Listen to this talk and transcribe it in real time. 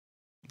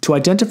To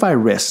identify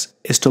risks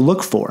is to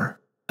look for,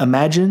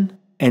 imagine,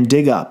 and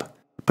dig up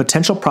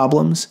potential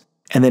problems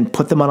and then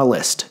put them on a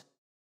list.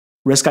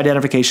 Risk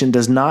identification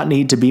does not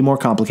need to be more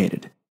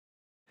complicated.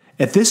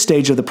 At this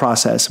stage of the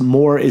process,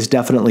 more is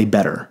definitely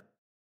better.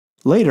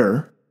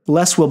 Later,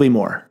 less will be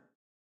more.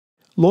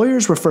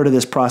 Lawyers refer to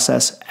this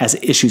process as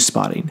issue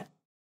spotting.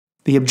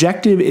 The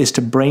objective is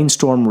to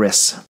brainstorm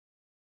risks.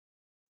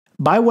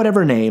 By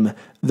whatever name,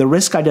 the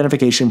risk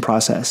identification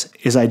process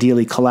is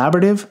ideally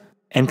collaborative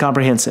and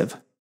comprehensive.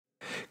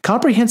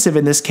 Comprehensive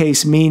in this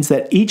case means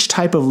that each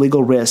type of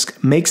legal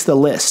risk makes the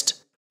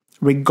list,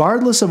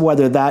 regardless of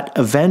whether that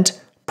event,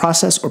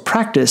 process, or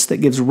practice that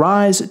gives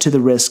rise to the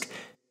risk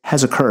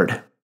has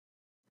occurred.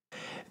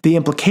 The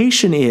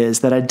implication is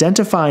that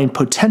identifying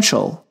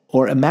potential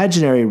or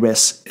imaginary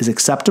risks is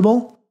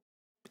acceptable,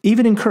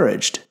 even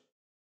encouraged.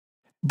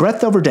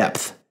 Breadth over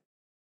depth.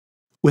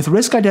 With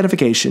risk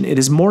identification, it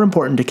is more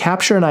important to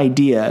capture an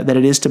idea than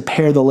it is to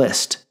pare the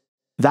list.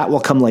 That will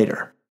come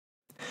later.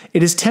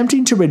 It is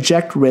tempting to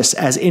reject risks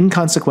as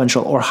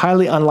inconsequential or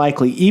highly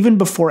unlikely even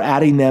before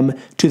adding them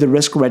to the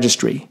risk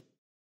registry.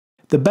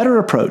 The better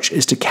approach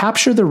is to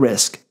capture the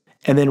risk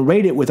and then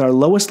rate it with our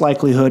lowest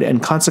likelihood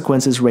and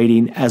consequences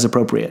rating as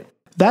appropriate.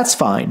 That's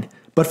fine,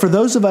 but for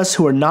those of us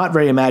who are not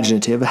very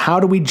imaginative, how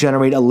do we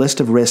generate a list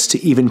of risks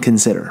to even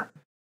consider?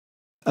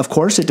 Of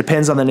course, it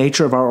depends on the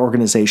nature of our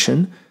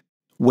organization,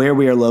 where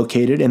we are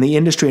located, and the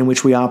industry in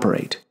which we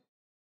operate.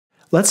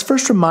 Let's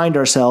first remind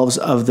ourselves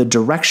of the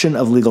direction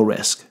of legal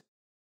risk.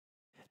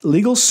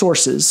 Legal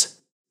sources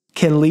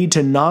can lead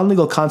to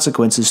non-legal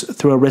consequences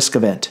through a risk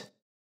event.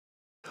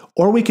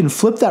 Or we can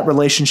flip that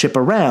relationship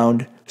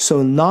around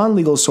so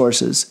non-legal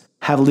sources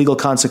have legal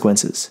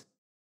consequences.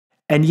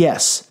 And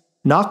yes,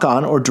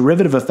 knock-on or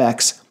derivative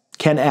effects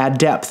can add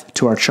depth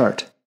to our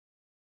chart.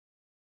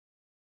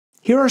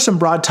 Here are some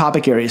broad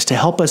topic areas to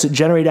help us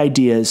generate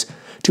ideas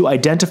to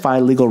identify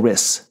legal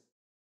risks.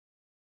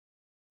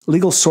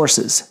 Legal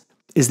sources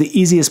is the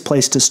easiest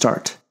place to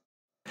start.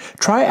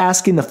 Try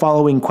asking the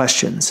following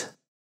questions.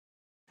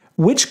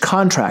 Which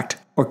contract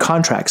or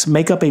contracts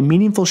make up a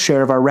meaningful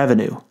share of our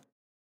revenue?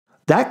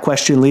 That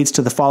question leads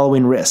to the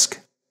following risk.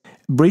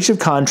 Breach of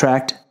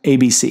contract,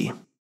 ABC.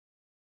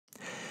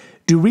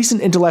 Do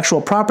recent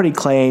intellectual property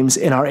claims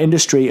in our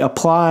industry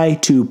apply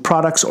to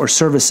products or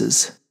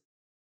services?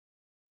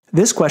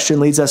 This question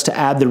leads us to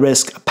add the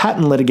risk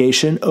patent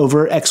litigation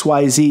over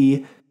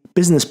XYZ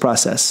business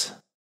process.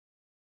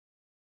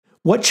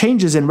 What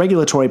changes in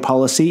regulatory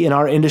policy in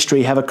our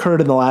industry have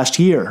occurred in the last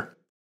year?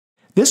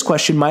 This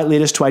question might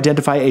lead us to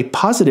identify a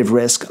positive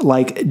risk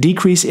like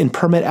decrease in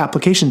permit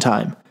application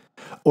time,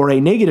 or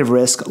a negative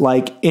risk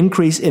like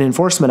increase in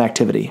enforcement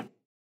activity.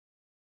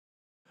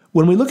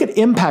 When we look at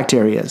impact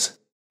areas,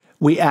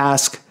 we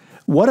ask,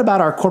 what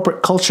about our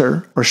corporate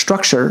culture or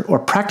structure or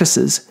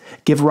practices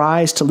give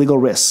rise to legal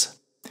risks?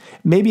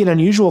 Maybe an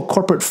unusual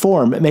corporate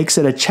form makes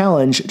it a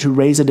challenge to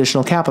raise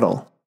additional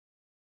capital.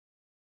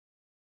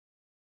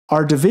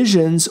 Are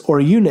divisions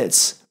or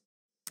units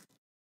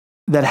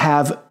that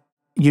have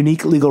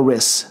unique legal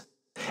risks?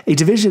 A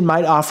division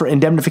might offer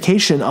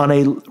indemnification on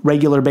a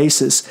regular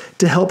basis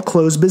to help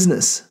close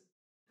business.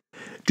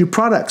 Do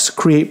products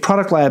create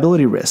product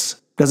liability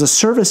risks? Does a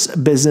service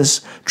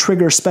business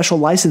trigger special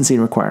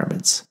licensing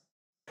requirements?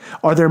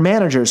 Are there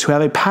managers who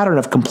have a pattern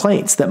of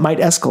complaints that might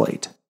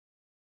escalate?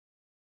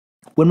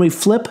 When we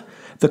flip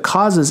the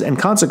causes and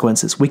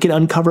consequences, we can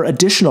uncover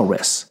additional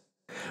risks.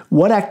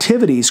 What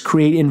activities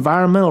create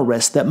environmental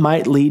risks that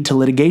might lead to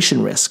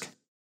litigation risk?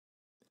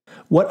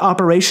 What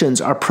operations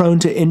are prone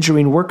to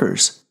injuring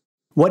workers?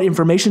 What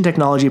information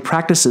technology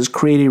practices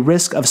create a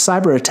risk of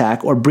cyber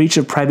attack or breach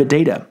of private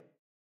data?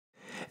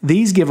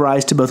 These give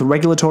rise to both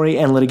regulatory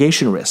and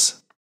litigation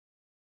risks.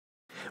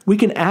 We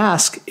can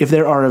ask if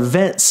there are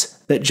events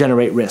that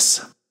generate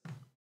risks.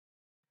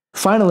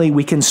 Finally,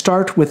 we can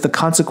start with the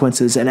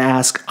consequences and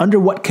ask, under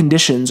what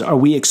conditions are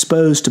we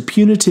exposed to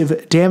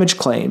punitive damage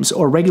claims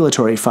or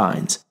regulatory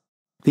fines?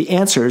 The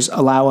answers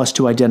allow us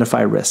to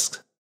identify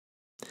risks.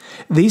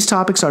 These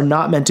topics are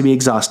not meant to be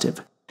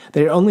exhaustive.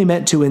 They are only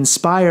meant to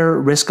inspire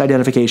risk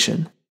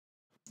identification.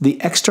 The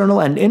external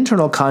and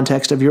internal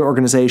context of your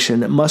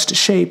organization must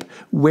shape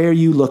where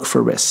you look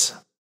for risks.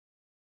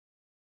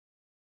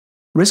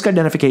 Risk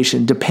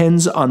identification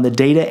depends on the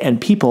data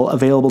and people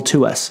available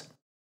to us.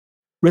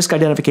 Risk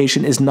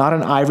identification is not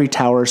an ivory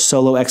tower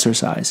solo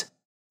exercise.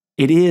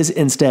 It is,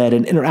 instead,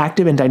 an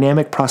interactive and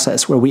dynamic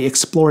process where we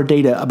explore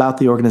data about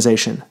the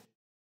organization.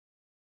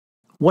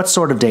 What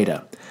sort of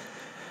data?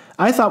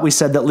 I thought we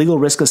said that legal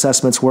risk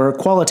assessments were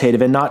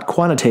qualitative and not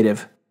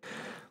quantitative.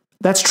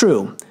 That's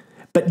true,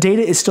 but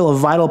data is still a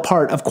vital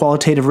part of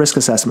qualitative risk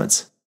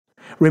assessments.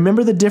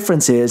 Remember, the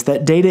difference is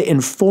that data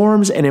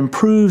informs and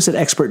improves an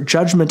expert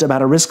judgment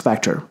about a risk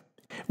factor.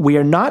 We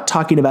are not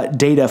talking about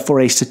data for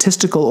a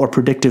statistical or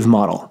predictive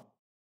model.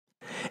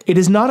 It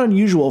is not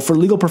unusual for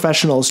legal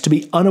professionals to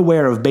be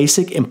unaware of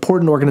basic,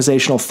 important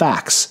organizational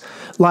facts,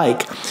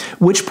 like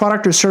which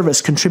product or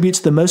service contributes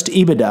the most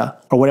EBITDA,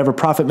 or whatever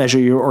profit measure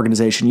your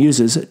organization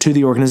uses, to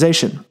the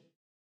organization.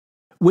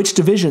 Which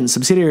division,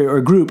 subsidiary, or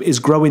group is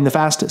growing the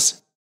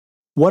fastest?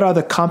 What are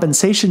the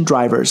compensation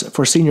drivers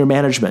for senior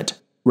management?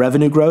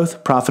 Revenue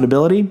growth,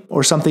 profitability,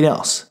 or something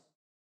else?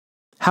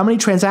 How many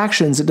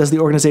transactions does the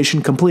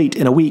organization complete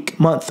in a week,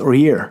 month, or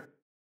year?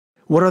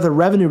 What are the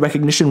revenue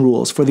recognition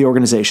rules for the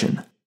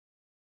organization?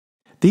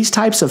 These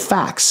types of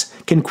facts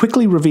can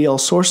quickly reveal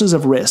sources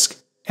of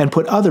risk and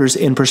put others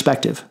in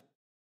perspective.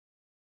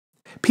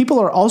 People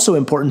are also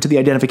important to the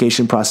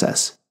identification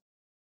process.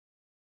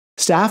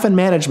 Staff and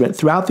management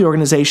throughout the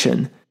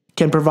organization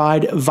can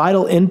provide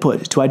vital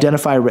input to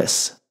identify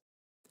risks.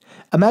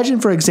 Imagine,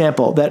 for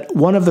example, that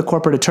one of the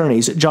corporate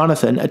attorneys,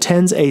 Jonathan,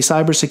 attends a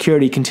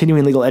cybersecurity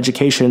continuing legal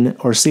education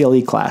or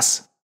CLE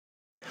class.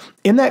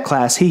 In that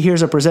class, he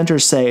hears a presenter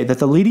say that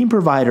the leading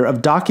provider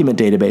of document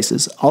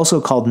databases, also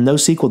called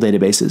NoSQL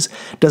databases,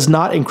 does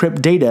not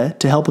encrypt data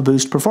to help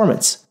boost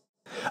performance.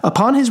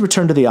 Upon his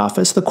return to the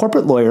office, the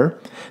corporate lawyer,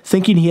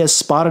 thinking he has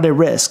spotted a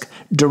risk,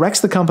 directs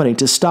the company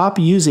to stop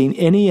using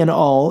any and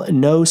all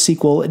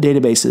NoSQL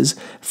databases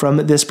from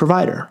this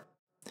provider.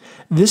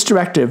 This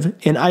directive,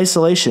 in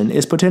isolation,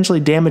 is potentially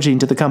damaging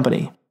to the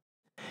company.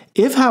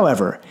 If,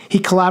 however, he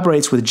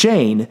collaborates with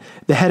Jane,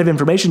 the head of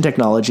information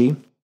technology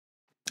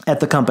at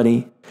the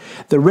company,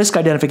 the risk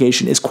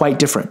identification is quite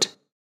different.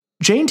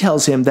 Jane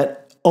tells him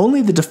that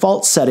only the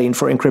default setting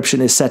for encryption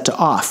is set to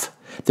off.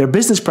 Their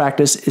business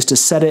practice is to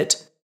set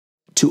it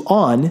to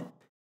on.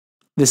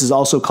 This is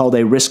also called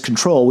a risk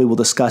control, we will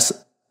discuss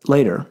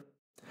later.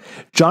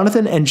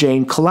 Jonathan and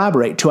Jane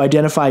collaborate to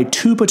identify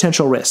two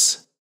potential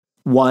risks.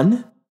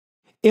 1.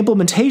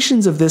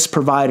 Implementations of this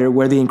provider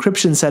where the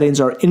encryption settings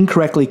are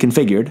incorrectly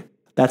configured.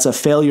 That's a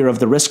failure of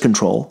the risk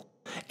control.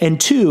 And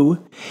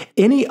 2.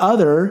 Any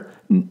other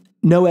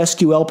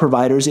NoSQL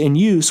providers in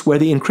use where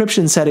the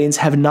encryption settings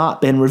have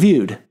not been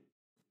reviewed.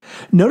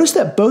 Notice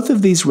that both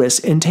of these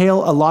risks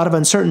entail a lot of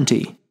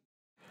uncertainty.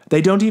 They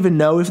don't even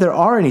know if there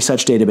are any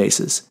such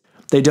databases.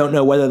 They don't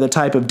know whether the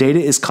type of data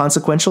is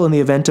consequential in the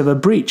event of a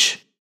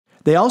breach.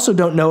 They also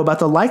don't know about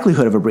the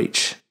likelihood of a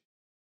breach.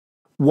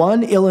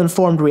 One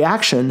ill-informed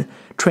reaction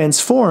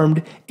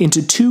transformed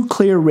into two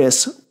clear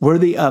risks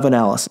worthy of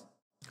analysis.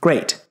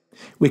 Great.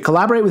 We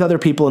collaborate with other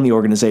people in the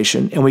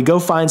organization and we go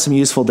find some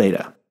useful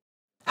data.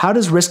 How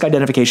does risk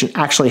identification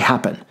actually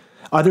happen?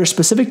 Are there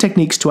specific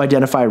techniques to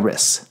identify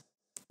risks?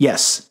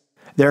 Yes,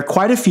 there are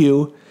quite a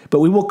few,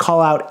 but we will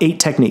call out 8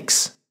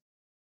 techniques.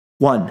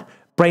 1.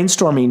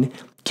 Brainstorming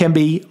can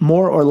be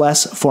more or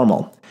less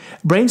formal.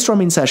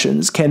 Brainstorming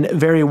sessions can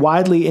vary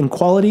widely in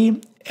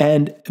quality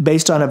and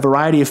based on a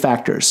variety of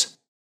factors.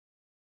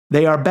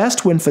 They are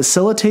best when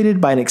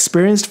facilitated by an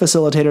experienced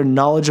facilitator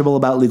knowledgeable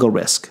about legal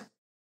risk.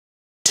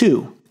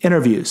 2.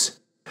 Interviews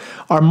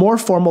are more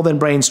formal than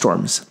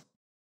brainstorms.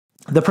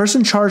 The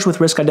person charged with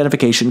risk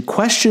identification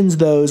questions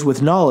those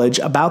with knowledge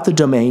about the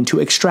domain to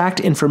extract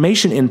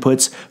information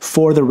inputs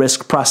for the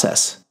risk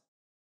process.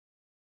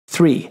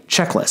 3.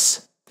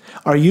 Checklists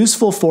are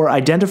useful for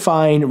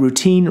identifying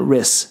routine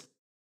risks.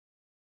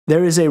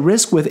 There is a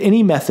risk with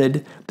any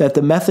method that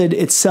the method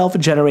itself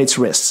generates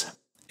risks.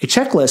 A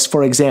checklist,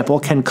 for example,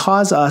 can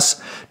cause us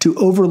to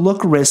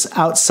overlook risks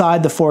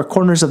outside the 4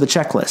 corners of the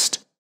checklist.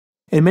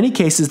 In many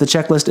cases, the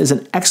checklist is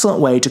an excellent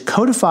way to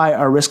codify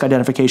our risk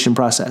identification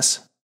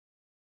process.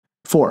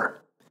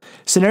 4.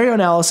 Scenario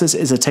analysis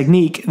is a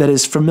technique that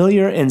is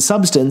familiar in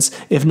substance,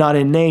 if not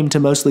in name, to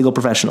most legal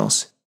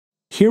professionals.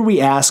 Here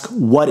we ask,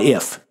 what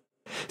if?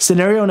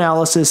 Scenario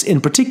analysis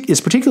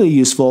is particularly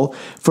useful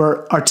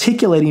for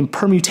articulating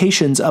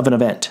permutations of an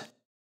event.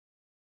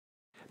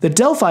 The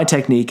Delphi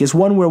technique is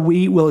one where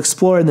we will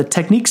explore in the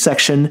technique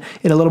section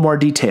in a little more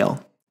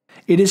detail.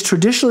 It is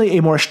traditionally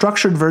a more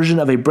structured version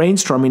of a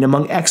brainstorming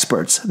among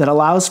experts that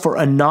allows for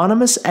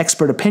anonymous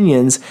expert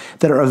opinions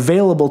that are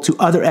available to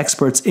other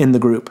experts in the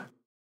group.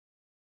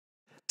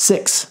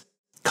 6.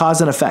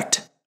 Cause and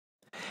effect.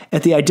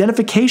 At the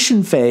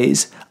identification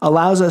phase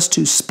allows us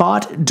to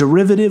spot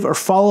derivative or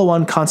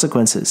follow-on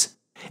consequences.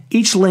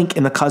 Each link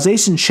in the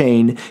causation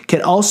chain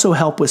can also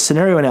help with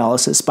scenario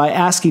analysis by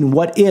asking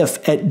what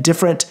if at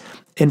different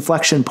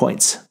inflection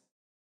points.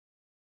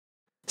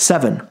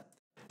 7.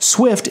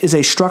 SWIFT is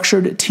a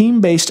structured,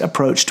 team-based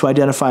approach to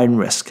identifying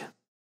risk.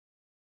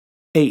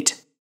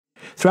 8.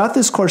 Throughout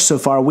this course so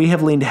far, we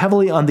have leaned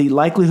heavily on the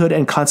likelihood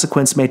and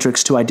consequence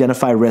matrix to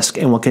identify risk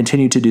and will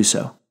continue to do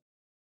so.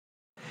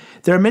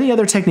 There are many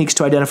other techniques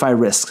to identify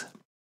risks.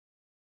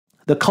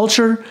 The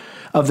culture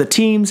of the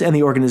teams and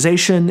the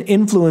organization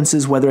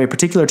influences whether a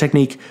particular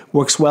technique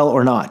works well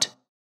or not.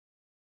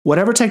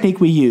 Whatever technique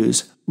we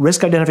use,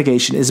 risk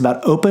identification is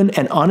about open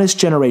and honest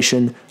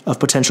generation of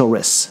potential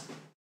risks.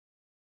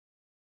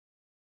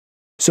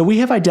 So we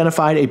have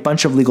identified a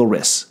bunch of legal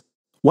risks.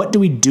 What do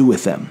we do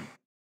with them?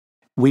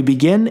 We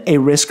begin a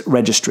risk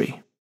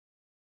registry.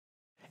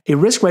 A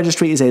risk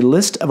registry is a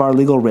list of our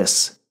legal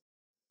risks.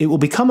 It will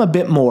become a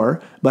bit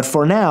more, but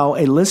for now,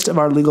 a list of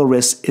our legal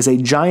risks is a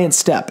giant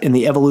step in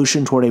the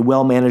evolution toward a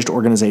well-managed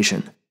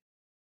organization.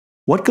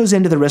 What goes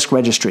into the risk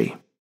registry?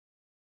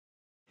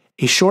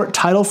 A short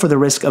title for the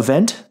risk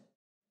event,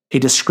 a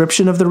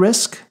description of the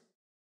risk,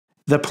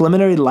 the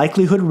preliminary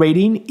likelihood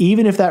rating,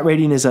 even if that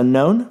rating is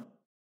unknown,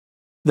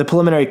 the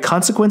preliminary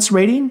consequence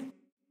rating,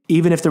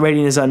 even if the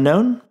rating is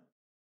unknown,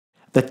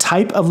 the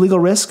type of legal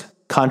risk,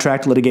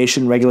 contract,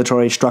 litigation,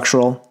 regulatory,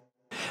 structural,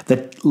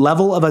 the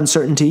level of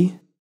uncertainty,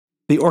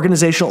 the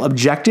organizational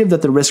objective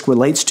that the risk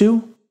relates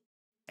to,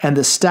 and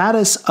the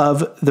status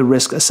of the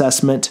risk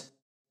assessment,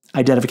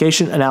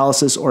 identification,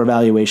 analysis, or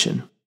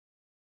evaluation.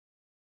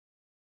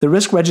 The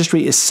risk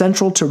registry is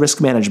central to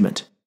risk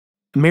management.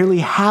 Merely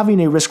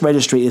having a risk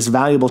registry is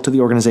valuable to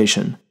the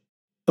organization.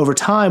 Over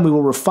time, we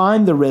will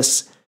refine the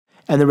risks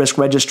and the risk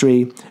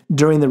registry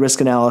during the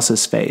risk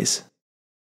analysis phase.